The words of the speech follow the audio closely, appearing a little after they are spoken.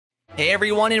Hey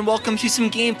everyone, and welcome to some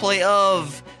gameplay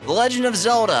of The Legend of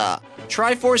Zelda,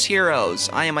 Triforce Heroes.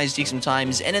 I am Isaac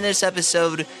sometimes, and in this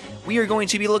episode, we are going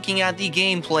to be looking at the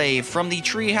gameplay from the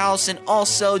treehouse and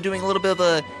also doing a little bit of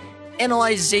a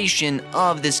analyzation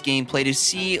of this gameplay to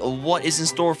see what is in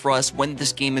store for us when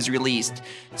this game is released.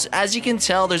 So as you can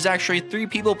tell, there's actually 3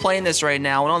 people playing this right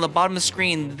now, and on the bottom of the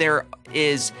screen, there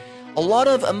is a lot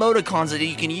of emoticons that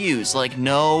you can use, like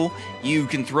no, you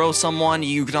can throw someone,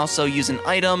 you can also use an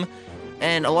item,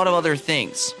 and a lot of other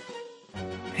things.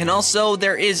 And also,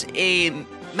 there is a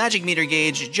magic meter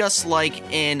gauge, just like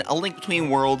in A Link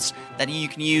Between Worlds, that you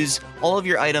can use all of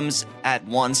your items at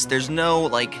once. There's no,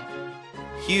 like,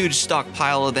 huge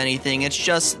stockpile of anything. It's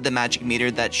just the magic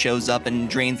meter that shows up and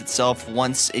drains itself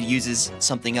once it uses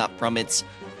something up from its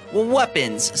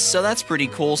weapons. So that's pretty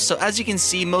cool. So as you can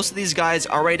see, most of these guys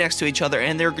are right next to each other,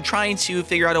 and they're trying to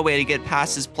figure out a way to get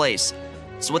past this place.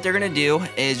 So what they're gonna do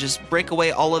is just break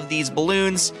away all of these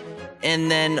balloons,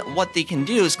 and then what they can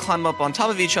do is climb up on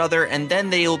top of each other, and then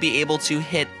they will be able to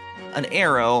hit an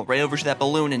arrow right over to that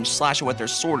balloon and slash it with their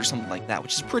sword or something like that,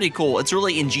 which is pretty cool. It's a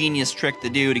really ingenious trick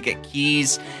to do to get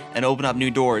keys and open up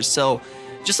new doors. So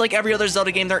just like every other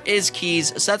Zelda game, there is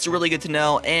keys, so that's really good to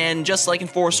know. And just like in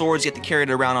 4 Swords, you have to carry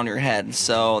it around on your head,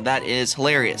 so that is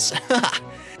hilarious.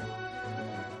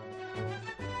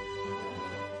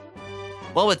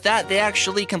 Well, with that, they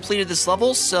actually completed this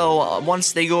level, so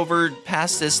once they go over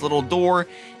past this little door,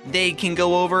 they can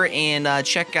go over and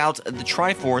check out the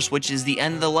Triforce, which is the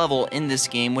end of the level in this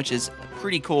game, which is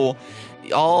pretty cool.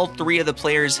 All 3 of the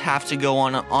players have to go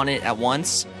on it at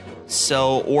once,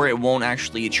 so or it won't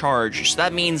actually charge. So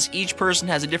that means each person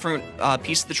has a different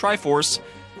piece of the Triforce.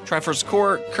 Triforce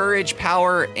core, courage,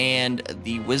 power, and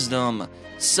the wisdom.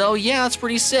 So yeah, it's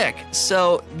pretty sick.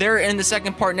 So they're in the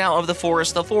second part now of the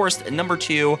forest number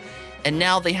 2, and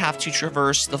now they have to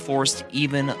traverse the forest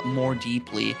even more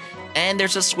deeply. And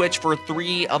there's a switch for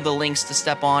 3 of the links to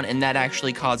step on, and that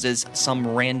actually causes some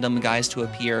random guys to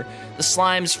appear. The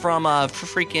slimes from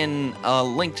freaking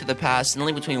Link to the Past and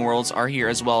Link Between Worlds are here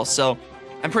as well. So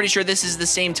I'm pretty sure this is the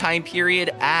same time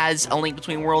period as A Link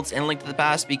Between Worlds and Link to the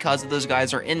Past because those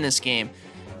guys are in this game.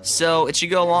 So it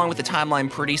should go along with the timeline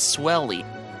pretty swelly.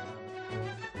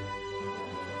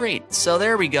 Great, so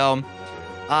there we go.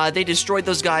 They destroyed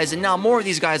those guys, and now more of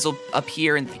these guys will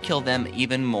appear and kill them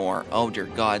even more. Oh dear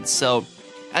God. So,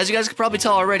 as you guys can probably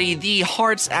tell already, the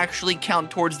hearts actually count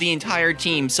towards the entire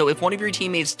team. So if one of your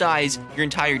teammates dies, your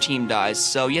entire team dies.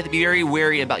 So you have to be very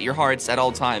wary about your hearts at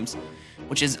all times,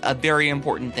 which is a very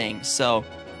important thing. So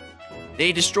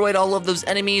they destroyed all of those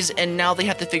enemies, and now they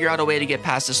have to figure out a way to get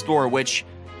past this door, which,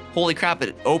 holy crap,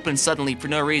 it opened suddenly for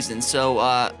no reason.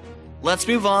 So, let's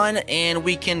move on, and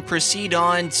we can proceed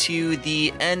on to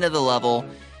the end of the level,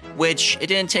 which it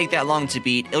didn't take that long to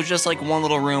beat. It was just like one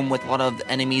little room with a lot of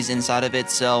enemies inside of it,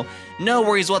 so no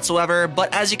worries whatsoever.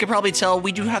 But as you can probably tell,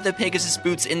 we do have the Pegasus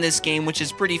boots in this game, which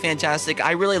is pretty fantastic.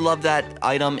 I really love that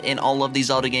item in all of these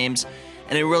Zelda games,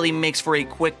 and it really makes for a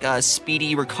quick,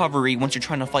 speedy recovery once you're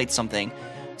trying to fight something.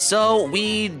 So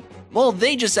well,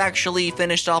 they just actually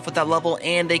finished off with that level,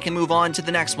 and they can move on to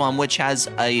the next one, which has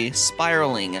a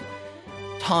spiraling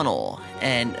tunnel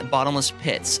and bottomless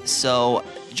pits. So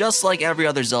just like every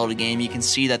other Zelda game, you can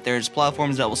see that there's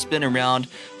platforms that will spin around,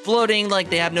 floating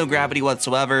like they have no gravity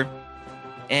whatsoever.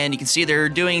 And you can see they're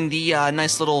doing the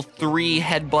nice little 3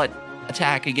 headbutt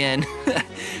attack again,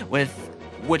 with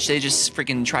which they just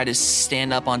freaking try to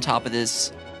stand up on top of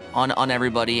this on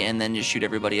everybody and then just shoot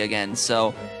everybody again.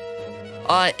 So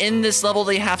in this level,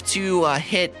 they have to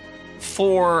hit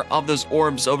 4 of those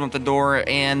orbs, open up the door,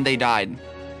 and they died.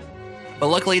 But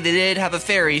luckily, they did have a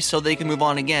fairy, so they can move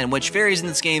on again, which fairies in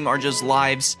this game are just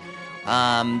lives.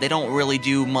 They don't really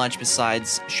do much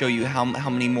besides show you how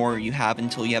many more you have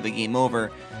until you have a game over,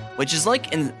 which is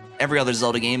like in every other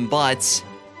Zelda game, but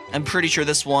I'm pretty sure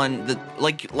this one,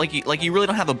 like you really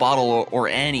don't have a bottle or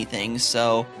anything,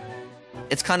 so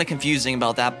it's kind of confusing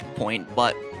about that point.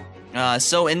 But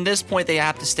so in this point, they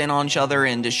have to stand on each other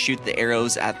and just shoot the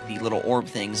arrows at the little orb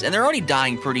things, and they're already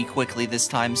dying pretty quickly this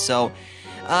time, so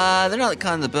they're not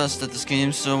kind of the best at this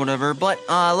game, so whatever. But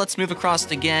let's move across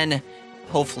again.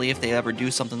 Hopefully, if they ever do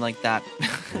something like that.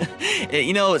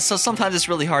 You know, so sometimes it's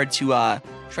really hard to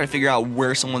try to figure out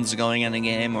where someone's going in a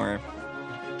game, or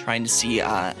trying to see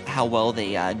how well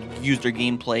they use their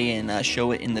gameplay and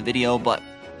show it in the video. But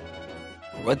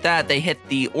with that, they hit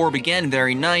the orb again.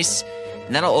 Very nice.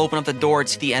 And that'll open up the door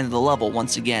to the end of the level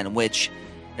once again, which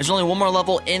there's only one more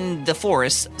level in the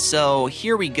forest. So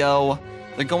here we go.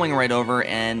 They're going right over,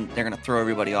 and they're going to throw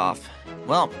everybody off.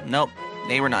 Well, nope.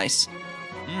 They were nice.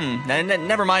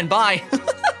 Never mind. Bye.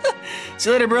 See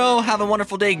you later, bro. Have a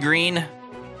wonderful day, Green.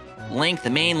 Link,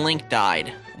 the main Link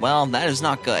died. Well, that is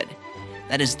not good.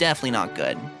 That is definitely not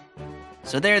good.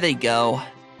 So there they go.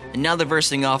 And now they're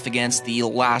versing off against the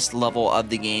last level of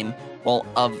the game, well,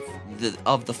 of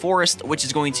the forest, which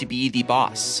is going to be the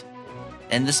boss.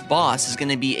 And this boss is going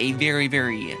to be a very,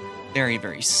 very, very,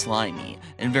 very slimy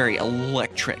and very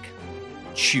electric.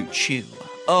 Choo-choo.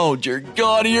 Oh, dear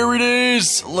God, here it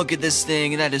is! Look at this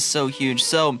thing, that is so huge.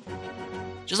 So,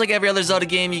 just like every other Zelda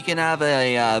game, you can have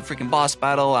a freaking boss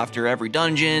battle after every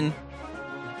dungeon.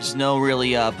 There's no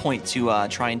really point to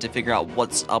trying to figure out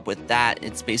what's up with that.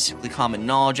 It's basically common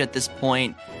knowledge at this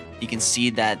point. You can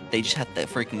see that they just have to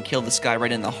freaking kill this guy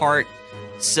right in the heart.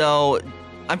 So,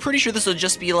 I'm pretty sure this will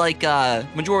just be like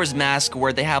Majora's Mask,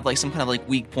 where they have like some kind of like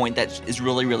weak point that is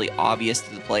really, really obvious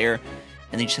to the player,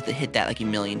 and they just have to hit that like a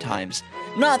million times.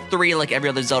 Not 3 like every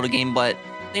other Zelda game, but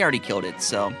they already killed it,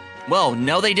 so... Well,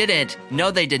 no they didn't.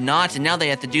 No they did not, and now they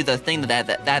have to do the thing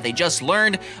that they just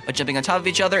learned by jumping on top of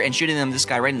each other and shooting this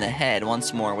guy right in the head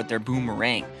once more with their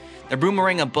boomerang. Their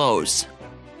boomerang of bows.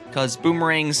 Because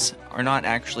boomerangs are not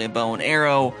actually a bow and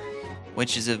arrow,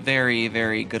 which is a very,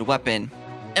 very good weapon.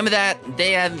 And with that,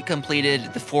 they have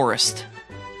completed the forest.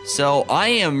 So I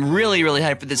am really, really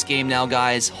hyped for this game now,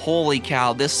 guys. Holy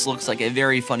cow, this looks like a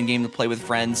very fun game to play with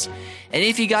friends. And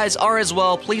if you guys are as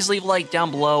well, please leave a like down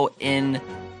below in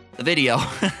the video.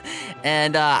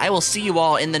 And I will see you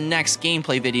all in the next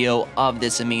gameplay video of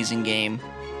this amazing game.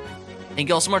 Thank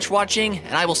you all so much for watching,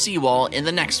 and I will see you all in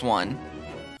the next one.